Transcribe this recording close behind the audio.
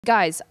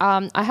Guys,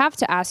 I have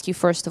to ask you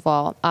first of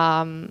all.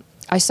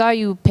 I saw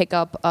you pick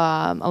up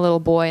a little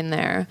boy in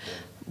there.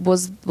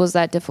 Was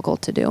that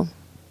difficult to do?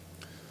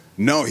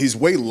 No, he's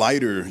way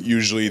lighter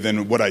usually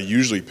than what I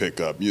usually pick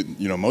up.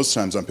 You know, most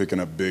times I'm picking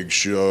up Big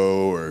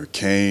Show or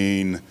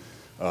Kane,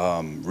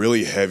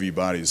 really heavy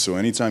bodies. So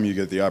anytime you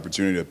get the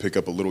opportunity to pick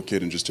up a little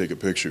kid and just take a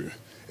picture,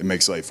 it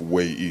makes life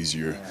way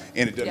easier,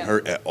 and it doesn't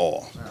hurt at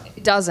all.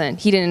 It doesn't.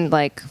 He didn't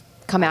like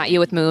come at you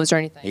with moves or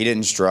anything. He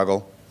didn't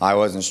struggle. I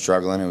wasn't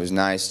struggling. It was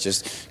nice.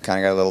 Just kind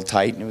of got a little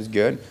tight, and it was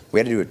good. We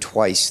had to do it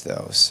twice,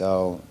 though.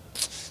 So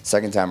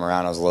second time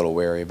around, I was a little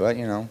wary, but,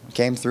 you know,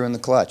 came through in the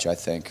clutch, I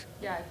think.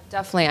 Yeah,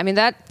 definitely. I mean,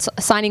 that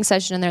signing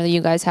session in there that you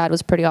guys had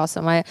was pretty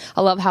awesome. I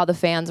love how the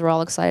fans were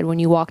all excited when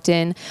you walked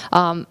in.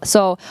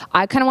 So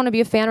I kind of want to be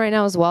a fan right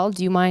now as well.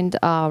 Do you mind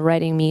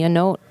writing me a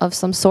note of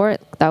some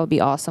sort? That would be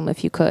awesome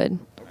if you could.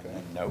 Okay.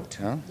 A note,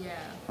 huh? Yeah.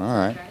 All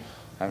right. Okay.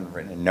 I haven't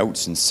written a note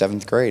since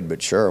 7th grade, but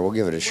sure, we'll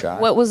give it a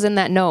shot. What was in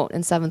that note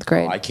in 7th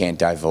grade? Oh, I can't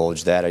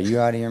divulge that. Are you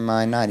out of your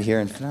mind? Not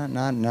here.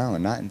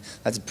 No.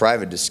 That's a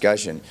private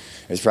discussion.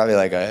 There's probably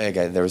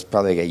there was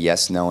probably like a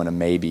yes, no, and a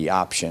maybe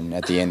option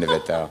at the end of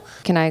it, though.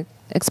 Can I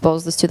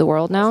expose this to the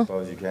world now? I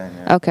suppose you can.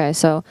 Yeah. Okay,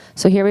 so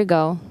here we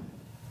go.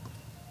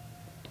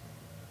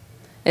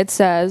 It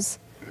says,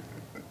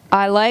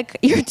 "I like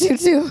your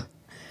tutu.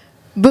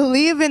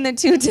 Believe in the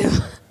tutu."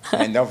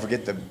 And don't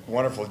forget the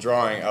wonderful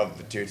drawing of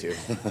the tutu.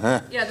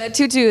 Yeah, that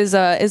tutu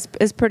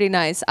is pretty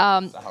nice.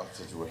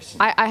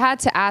 I had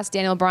to ask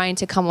Daniel Bryan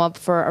to come up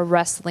for a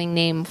wrestling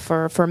name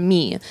for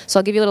me. So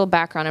I'll give you a little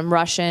background. I'm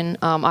Russian.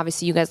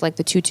 Obviously, you guys like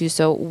the tutu.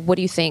 So what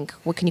do you think?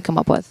 What can you come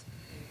up with?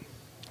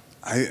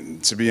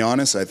 To be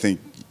honest, I think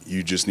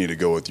you just need to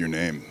go with your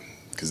name,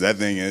 because that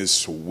thing is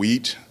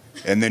sweet,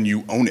 and then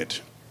you own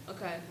it.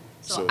 Okay.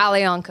 So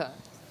Alyonka.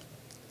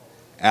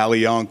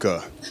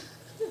 Alyonka.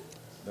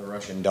 The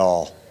Russian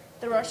doll.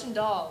 The Russian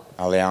doll.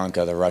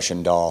 Alyonka, the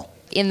Russian doll.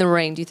 In the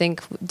ring, do you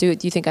think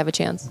I have a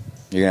chance?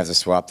 You're gonna have to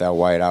swap that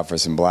white out for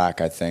some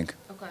black, I think.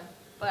 Okay.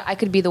 But I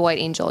could be the white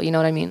angel. You know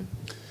what I mean?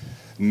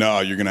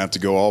 No, you're gonna have to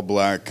go all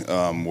black.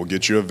 We'll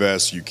get you a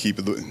vest. You keep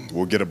it.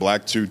 We'll get a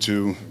black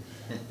tutu.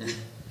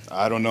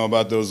 I don't know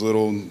about those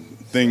little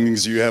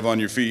things you have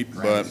on your feet,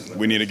 but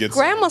we need to get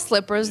grandma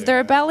slippers. Yeah.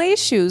 They're ballet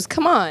shoes.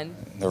 Come on.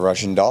 The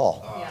Russian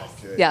doll.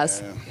 Okay.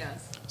 Yes. Yeah. Yes.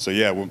 So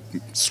yeah, we'll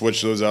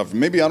switch those out.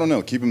 Maybe, I don't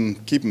know, keep them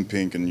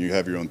pink and you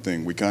have your own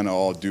thing. We kind of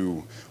all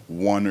do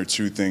one or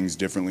two things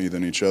differently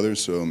than each other,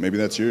 so maybe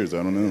that's yours.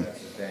 I don't know.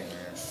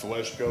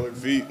 Flesh-colored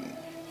feet.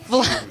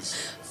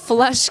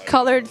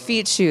 Flesh-colored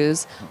feet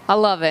shoes. I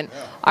love it.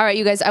 All right,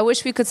 you guys, I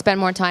wish we could spend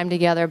more time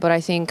together, but I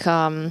think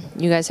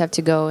you guys have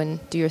to go and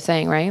do your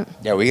thing, right?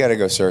 Yeah, we got to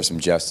go serve some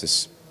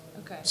justice.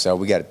 Okay. So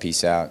we got to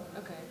peace out.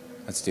 Okay.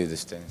 Let's do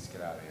this thing. Let's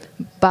get out of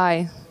here.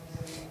 Bye.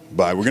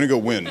 Bye. We're going to go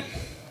win.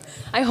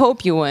 I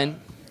hope you win.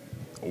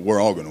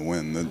 We're all going to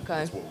win. That's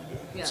okay. What we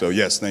do. Yeah. So,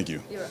 yes, thank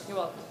you. You're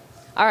welcome.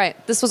 All right.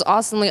 This was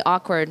awesomely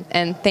awkward,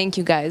 and thank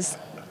you, guys.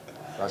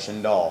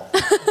 Russian doll.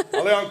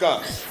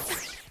 Alyonka.